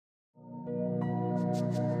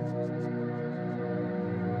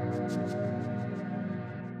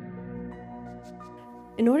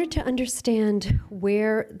In order to understand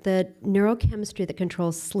where the neurochemistry that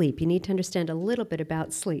controls sleep, you need to understand a little bit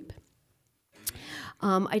about sleep.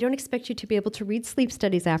 I don't expect you to be able to read sleep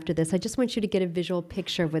studies after this. I just want you to get a visual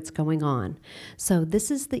picture of what's going on. So this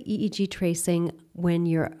is the EEG tracing when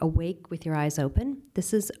you're awake with your eyes open.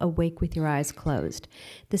 This is awake with your eyes closed.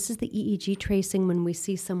 This is the EEG tracing when we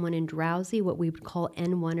see someone in drowsy, what we would call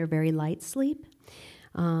N1 or very light sleep.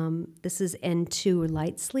 This is N2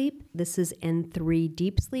 light sleep, this is N3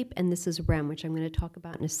 deep sleep, and this is REM, which I'm going to talk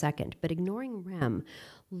about in a second. But ignoring REM,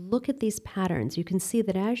 look at these patterns. You can see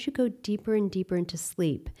that as you go deeper and deeper into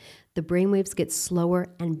sleep, the brainwaves get slower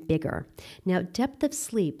and bigger. Now, depth of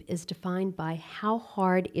sleep is defined by how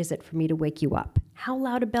hard is it for me to wake you up? How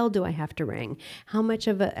loud a bell do I have to ring? How much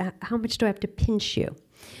do I have to pinch you?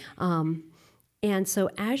 And so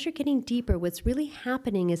as you're getting deeper, what's really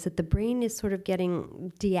happening is that the brain is sort of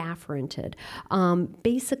getting deafferented.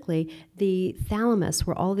 Basically, the thalamus,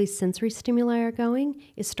 where all these sensory stimuli are going,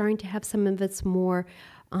 is starting to have some of its more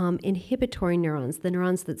inhibitory neurons, the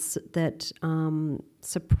neurons that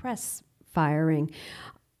suppress firing,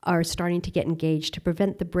 are starting to get engaged to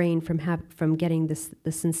prevent the brain from getting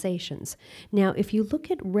the sensations. Now, if you look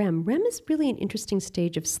at REM, REM is really an interesting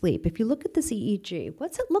stage of sleep. If you look at this EEG,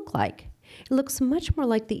 what's it look like? It looks much more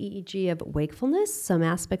like the EEG of wakefulness. Some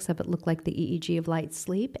aspects of it look like the EEG of light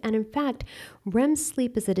sleep. And in fact, REM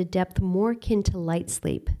sleep is at a depth more akin to light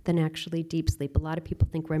sleep than actually deep sleep. A lot of people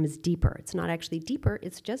think REM is deeper. It's not actually deeper,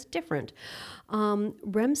 it's just different.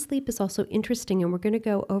 REM sleep is also interesting, and we're going to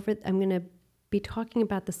go over, I'm going to be talking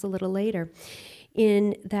about this a little later,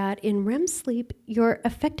 in that in REM sleep, you're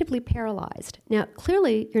effectively paralyzed. Now,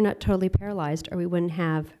 clearly, you're not totally paralyzed, or we wouldn't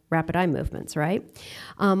have rapid eye movements, right?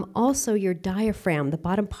 Also, your diaphragm, the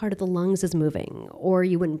bottom part of the lungs, is moving, or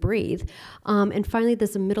you wouldn't breathe. And finally,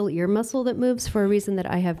 there's a middle ear muscle that moves for a reason that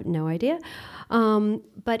I have no idea.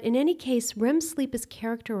 But in any case, REM sleep is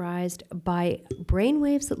characterized by brain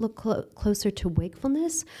waves that look closer to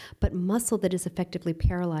wakefulness, but muscle that is effectively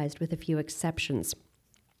paralyzed, with a few exceptions.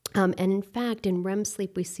 And in fact, in REM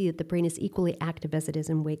sleep, we see that the brain is equally active as it is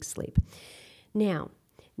in wake sleep. Now,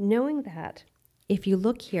 knowing that, if you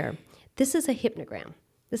look here, this is a hypnogram.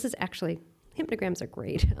 This is actually, hypnograms are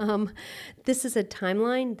great. This is a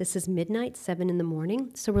timeline. This is midnight, 7 in the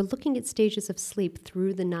morning. So we're looking at stages of sleep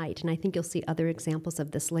through the night, and I think you'll see other examples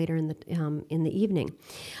of this later in the evening.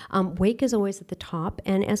 Wake is always at the top,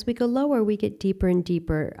 and as we go lower, we get deeper and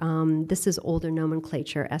deeper. This is older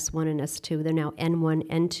nomenclature, S1 and S2. They're now N1,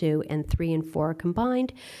 N2, and 3 and 4 are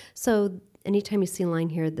combined. So anytime you see a line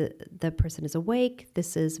here, the person is awake.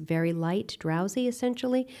 This is very light, drowsy,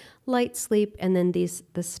 essentially, light sleep, and then this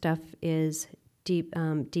stuff is deep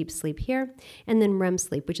sleep here, and then REM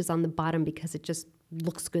sleep, which is on the bottom because it just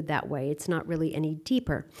looks good that way. It's not really any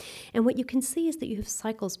deeper. And what you can see is that you have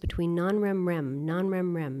cycles between non-REM REM,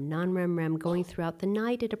 non-REM REM, non-REM REM going throughout the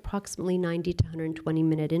night at approximately 90 to 120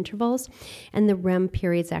 minute intervals, and the REM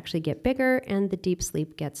periods actually get bigger and the deep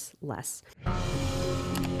sleep gets less.